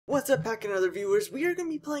What's up, Pack and other viewers? We are going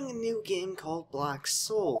to be playing a new game called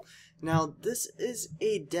BlackSoul. Now, this is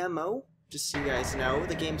a demo, just so you guys know.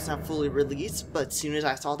 The game's not fully released, but as soon as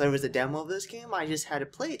I saw there was a demo of this game, I just had to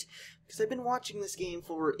play it, because I've been watching this game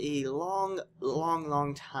for a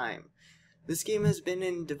long time. This game has been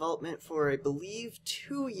in development for, I believe,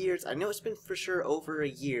 2 years. I know it's been for sure over a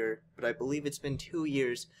year, but I believe it's been 2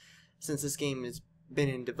 years since this game has been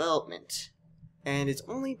in development. And it's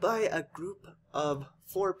only by a group of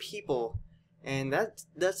 4 people, and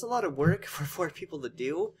that's a lot of work for 4 people to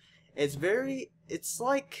do. It's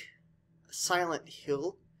like Silent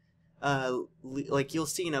Hill. Like you'll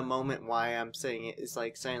see in a moment why I'm saying it is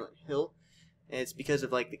like Silent Hill. And it's because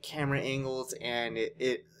of like the camera angles, and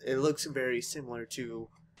it looks very similar to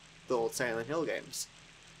the old Silent Hill games.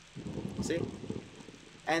 See?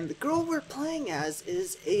 And the girl we're playing as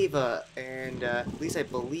is Ava, and at least I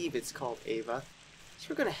believe it's called Ava. So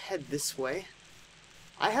we're gonna head this way.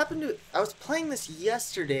 I was playing this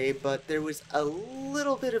yesterday, but there was a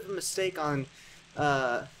little bit of a mistake on,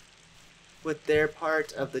 with their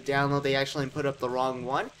part of the download. They actually put up the wrong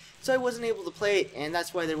one, so I wasn't able to play it, and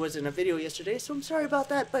that's why there wasn't a video yesterday, so I'm sorry about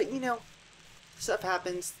that, but you know, stuff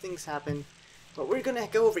happens, things happen. But we're gonna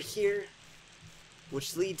go over here,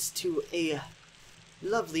 which leads to a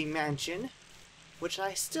lovely mansion, which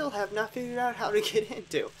I still have not figured out how to get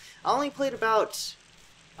into. I only played about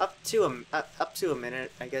up to a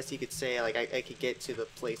minute, I guess you could say. Like I could get to the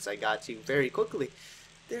place I got to very quickly.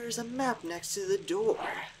 There's a map next to the door.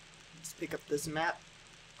 Let's pick up this map,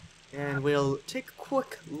 and we'll take a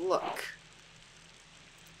quick look.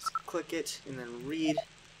 Let's click it and then read.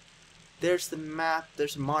 There's the map.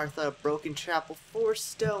 There's Martha, Broken Chapel, 4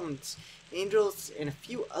 stones, angels, and a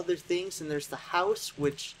few other things. And there's the house,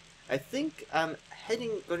 which I think I'm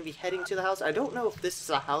going to be heading to the house. I don't know if this is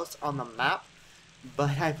a house on the map,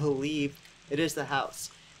 but I believe it is the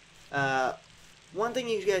house. One thing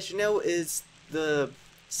you guys should know is the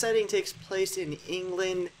setting takes place in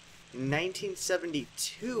England in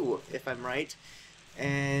 1972, if I'm right,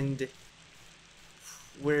 and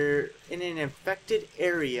we're in an infected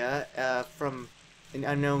area from an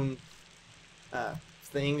unknown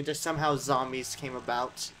thing. Just somehow zombies came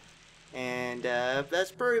about, and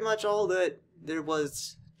that's pretty much all that there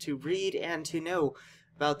was to read and to know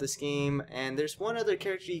about this game. And there's one other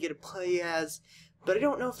character you get to play as, but I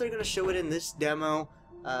don't know if they're going to show it in this demo.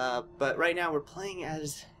 But right now we're playing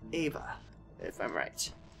as Ava, if I'm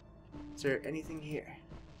right. Is there anything here?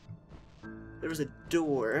 There was a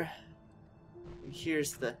door. And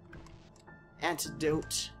here's the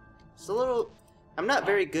antidote. It's a little... I'm not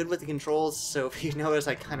very good with the controls, so if you notice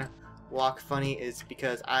I kind of walk funny, it's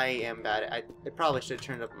because I am bad. I probably should have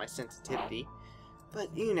turned up my sensitivity.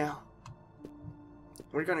 But, you know.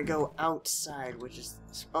 We're gonna go outside, which is...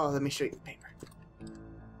 Oh, let me show you the paper.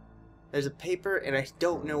 There's a paper, and I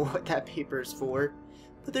don't know what that paper is for,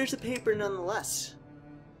 but there's a paper nonetheless.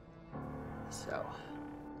 So,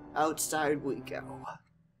 outside we go.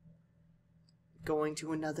 Going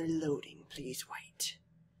to another loading, please wait.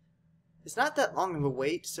 It's not that long of a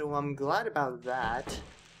wait, so I'm glad about that.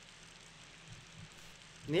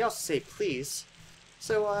 And they also say please,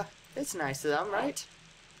 so it's nice of them, right?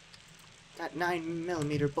 Got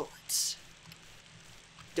 9mm bullets.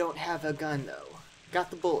 Don't have a gun though. Got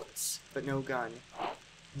the bullets, but no gun.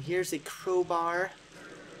 And here's a crowbar.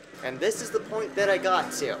 And this is the point that I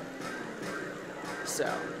got to.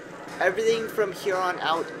 So, everything from here on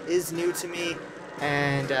out is new to me.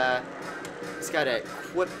 And, just gotta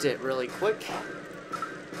equip it really quick.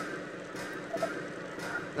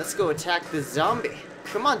 Let's go attack the zombie.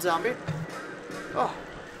 Come on, zombie. Oh,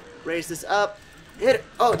 raise this up. Hit it.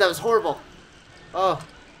 Oh, that was horrible. Oh,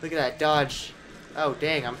 look at that dodge. Oh,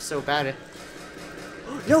 dang, I'm so bad at...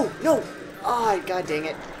 No, no! Ah, god dang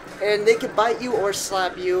it. And they can bite you or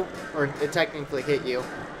slap you, or technically hit you,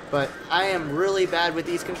 but I am really bad with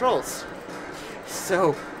these controls.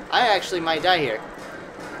 So, I actually might die here.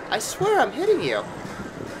 I swear I'm hitting you.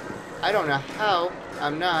 I don't know how.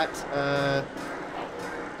 I'm not,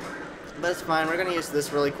 but it's fine. We're gonna use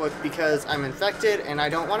this really quick because I'm infected and I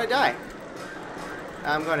don't want to die.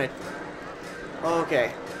 I'm gonna...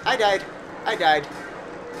 Okay. I died. I died.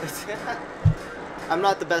 I'm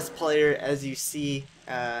not the best player, as you see.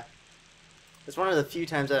 It's one of the few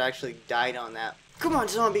times I've actually died on that. Come on,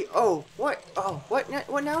 zombie! Oh, what? Oh, what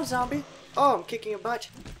now, zombie? Oh, I'm kicking your butt.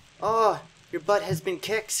 Oh, your butt has been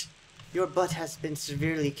kicked. Your butt has been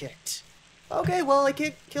severely kicked. Okay, well, I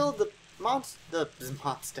killed the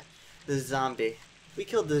zombie. We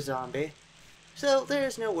killed the zombie. So,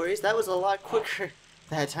 there's no worries. That was a lot quicker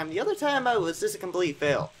that time. The other time, I was just a complete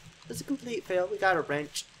fail. It was a complete fail. We got a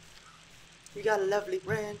wrench. We got a lovely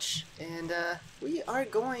ranch, and we are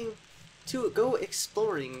going to go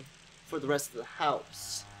exploring for the rest of the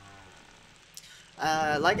house.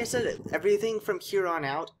 Like I said, everything from here on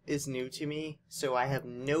out is new to me, so I have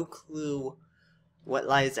no clue what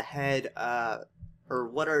lies ahead, or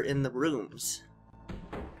what are in the rooms.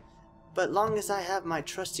 But long as I have my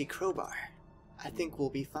trusty crowbar, I think we'll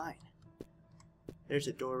be fine. There's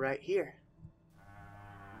a door right here.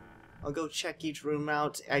 I'll go check each room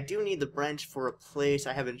out. I do need the branch for a place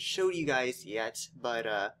I haven't showed you guys yet,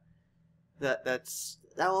 but that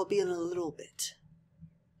will be in a little bit.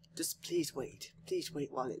 Just please wait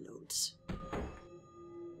while it loads.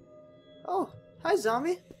 Oh, hi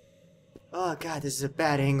zombie. Oh god, this is a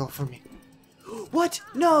bad angle for me. What?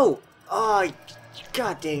 No! Oh,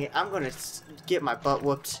 god dang it! I'm gonna get my butt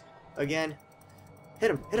whooped again. Hit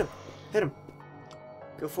him! Hit him! Hit him!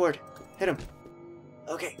 Go forward! Hit him!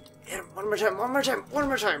 Okay, hit him one more time! One more time! One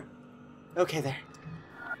more time! Okay, there.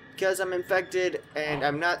 Because I'm infected and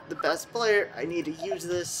I'm not the best player, I need to use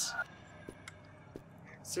this.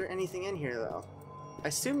 Is there anything in here though? I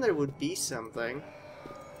assume there would be something.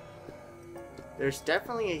 There's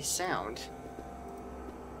definitely a sound.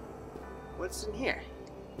 What's in here?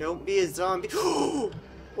 Don't be a zombie. Ooh!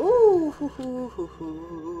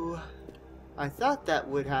 I thought that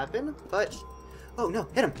would happen, but oh no!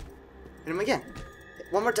 Hit him! Hit him again!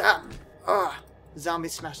 One more time! Ah! Zombie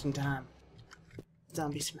smashing time!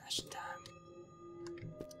 Zombie smashing time!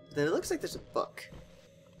 There looks like there's a book.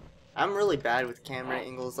 I'm really bad with camera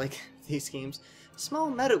angles like these games. Small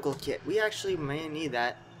medical kit. We actually may need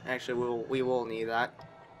that. Actually, we will need that.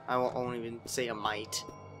 I won't even say I might.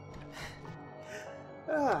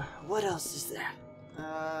 What else is there?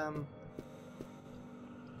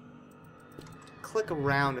 Click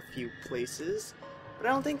around a few places, but I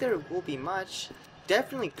don't think there will be much.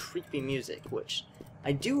 Definitely creepy music, which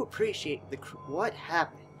I do appreciate. What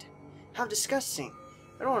happened? How disgusting!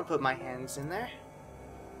 I don't want to put my hands in there.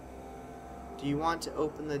 Do you want to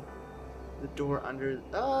open the door under?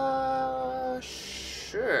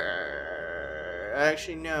 Sure.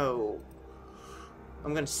 Actually, no.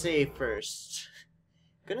 I'm gonna save first.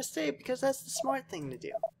 I'm gonna save because that's the smart thing to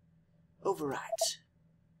do. Overwrite.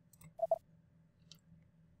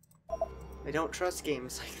 I don't trust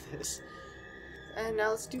games like this. And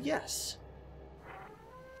now let's do yes.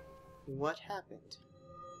 What happened?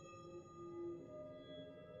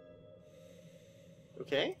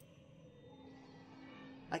 Okay.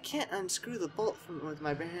 I can't unscrew the bolt with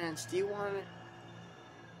my bare hands. Do you want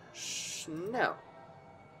to? No.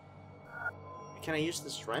 Can I use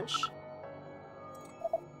this wrench?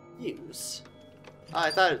 Use. Oh,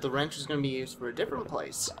 I thought the wrench was going to be used for a different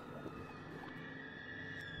place.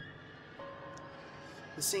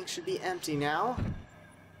 The sink should be empty now.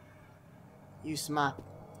 Use my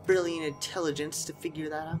brilliant intelligence to figure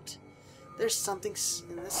that out. There's something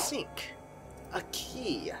in the sink. A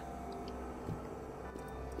key.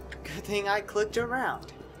 Good thing I clicked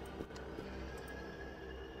around.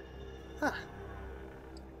 Huh.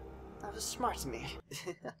 That was smart of me.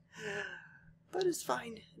 But it's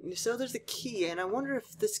fine. So there's a key, and I wonder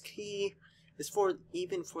if this key is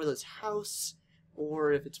even for this house,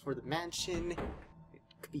 or if it's for the mansion. It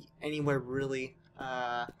could be anywhere really.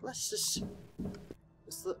 Let's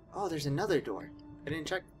look. Oh, there's another door. I didn't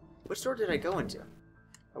check. Which door did I go into?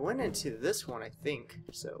 I went into this one, I think.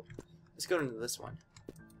 So let's go into this one.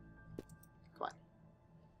 Come on.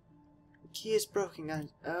 The key is broken.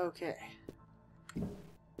 Okay.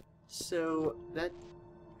 So that.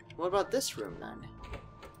 What about this room then?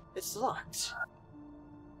 It's locked.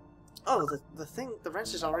 Oh, the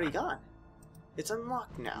wrench is already gone. It's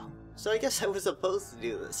unlocked now. So I guess I was supposed to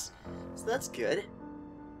do this. So that's good.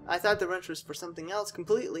 I thought the wrench was for something else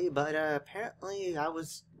completely, but apparently I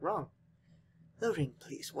was wrong. Loading,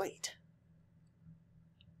 please, wait.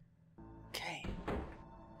 Okay.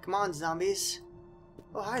 Come on, zombies.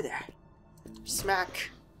 Oh, hi there.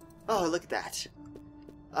 Smack. Oh, look at that.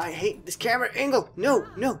 I hate this camera angle. No,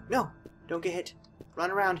 no, no. Don't get hit.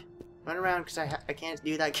 Run around. Run around, because I can't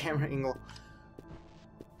do that camera angle.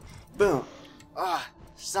 Boom. Ah,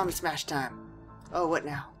 zombie smash time. Oh, what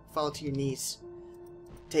now? Fall to your knees.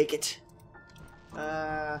 Take it.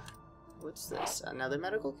 What's this? Another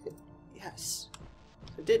medical kit? Yes.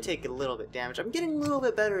 I did take a little bit damage. I'm getting a little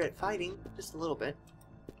bit better at fighting. Just a little bit.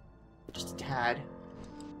 Just a tad.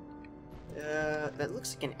 That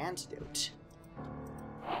looks like an antidote.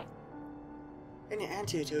 An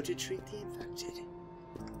antidote to treat the infected.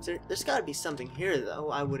 There's gotta be something here, though,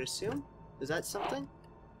 I would assume. Is that something?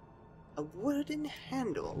 A wooden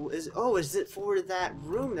handle. Is it for that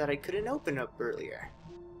room that I couldn't open up earlier?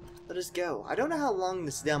 let us go. I don't know how long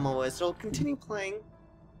this demo is, so I'll continue playing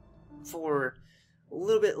for a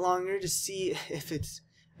little bit longer to see if it's...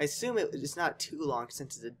 I assume it's not too long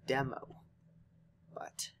since it's a demo,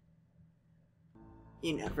 but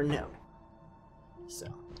you never know. So,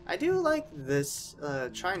 I do like this,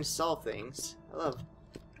 trying to solve things. I love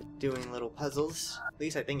doing little puzzles. At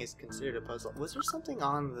least I think it's considered a puzzle. Was there something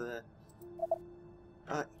on the...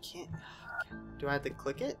 can't... Do I have to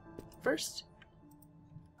click it first?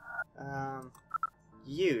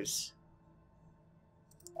 Use.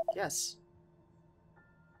 Yes.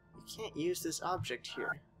 You can't use this object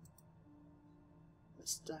here.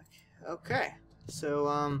 It's stuck. Okay. So,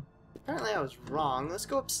 apparently I was wrong. Let's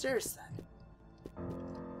go upstairs then.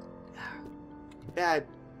 Bad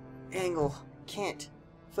angle. Can't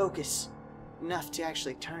focus enough to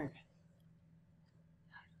actually turn.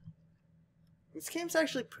 This game's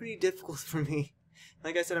actually pretty difficult for me.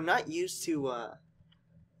 Like I said, I'm not used to,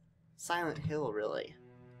 Silent Hill, really.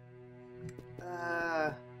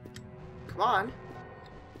 Come on.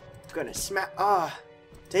 I'm gonna smack.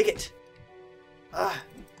 Take it.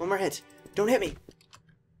 One more hit. Don't hit me.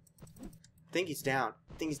 I think he's down.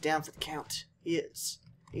 I think he's down for the count. He is.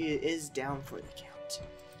 He is down for the count.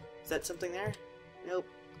 Is that something there? Nope.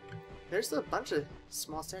 There's a bunch of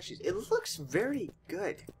small statues. It looks very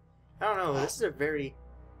good. I don't know. This is a very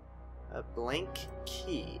blank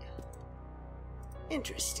key.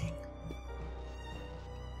 Interesting.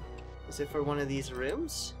 Is it for one of these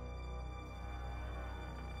rooms?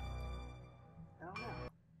 I don't know.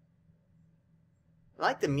 I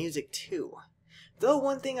like the music too. Though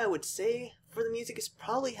one thing I would say for the music is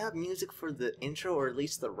probably have music for the intro or at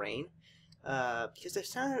least the rain. Because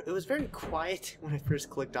it was very quiet when I first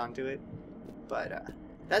clicked onto it. But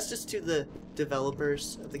that's just to the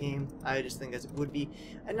developers of the game. I just think that would be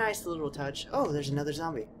a nice little touch. Oh, there's another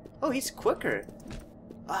zombie. Oh, he's quicker.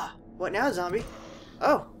 What now, zombie?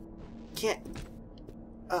 Oh, can't.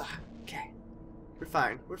 Okay. We're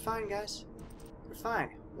fine. We're fine, guys. We're fine.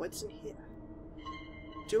 What's in here?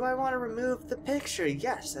 Do I want to remove the picture?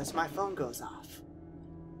 Yes, as my phone goes off.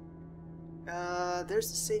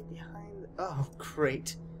 There's a safe behind. Oh,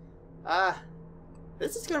 great.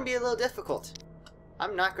 This is going to be a little difficult.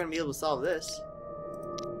 I'm not going to be able to solve this.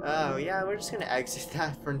 Oh, yeah, we're just going to exit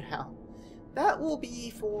that for now. That will be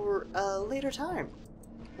for a later time,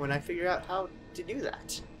 when I figure out how to do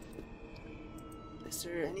that. Is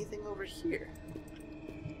there anything over here?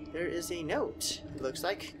 There is a note, it looks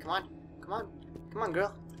like. Come on, come on, come on,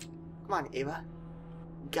 girl. Come on, Ava.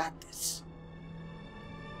 Got this.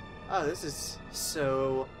 Oh, this is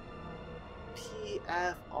so...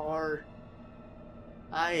 PFR...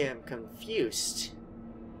 I am confused.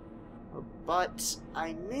 But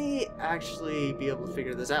I may actually be able to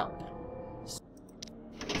figure this out.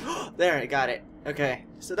 There, I got it. Okay,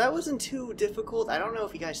 so that wasn't too difficult. I don't know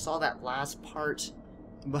if you guys saw that last part,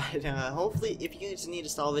 but hopefully if you guys need to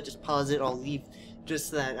solve it, just pause it. I'll leave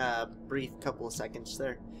just that brief couple of seconds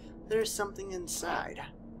there. There's something inside.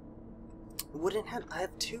 Wooden hand. I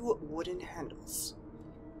have 2 wooden handles.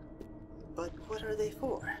 But what are they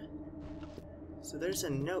for? So there's a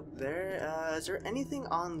note there. Is there anything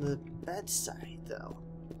on the bedside, though?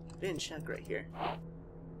 I didn't check right here.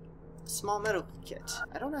 A small medical kit.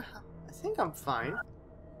 I don't know how... I think I'm fine.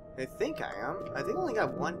 I think I am. I think I only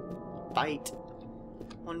got one bite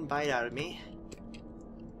out of me.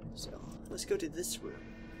 So, let's go to this room.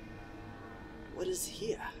 What is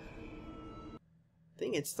here? I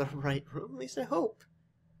think it's the right room, at least I hope.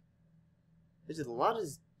 There's a lot of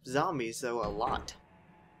zombies, though, a lot.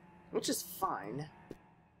 Which is fine.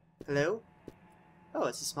 Hello? Oh,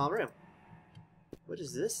 it's a small room. What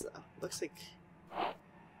is this, though? Looks like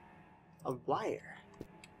a wire.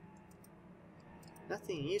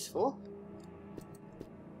 Nothing useful.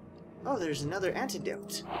 Oh, there's another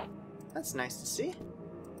antidote. That's nice to see.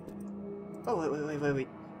 Oh, wait.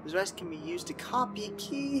 This rest can be used to copy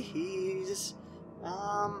keys.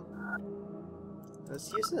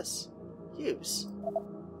 Let's use this. Use.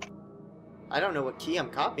 I don't know what key I'm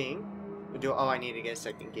copying. Oh, I need to get a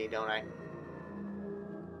second key, don't I?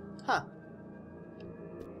 Huh.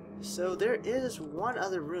 So there is one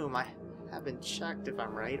other room. I haven't checked if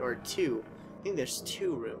I'm right, or 2. I think there's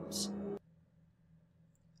 2 rooms.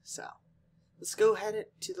 So, let's go ahead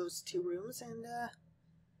to those 2 rooms and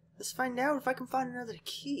let's find out if I can find another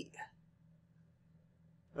key.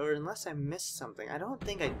 Or unless I missed something. I don't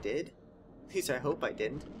think I did. At least I hope I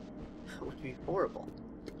didn't. That would be horrible.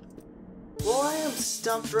 Well, I am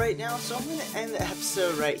stumped right now, so I'm going to end the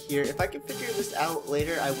episode right here. If I can figure this out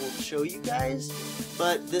later, I will show you guys.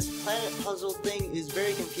 But this planet puzzle thing is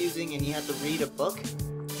very confusing, and you have to read a book.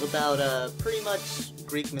 about pretty much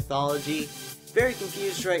Greek mythology. Very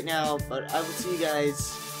confused right now, but I will see you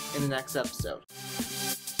guys in the next episode.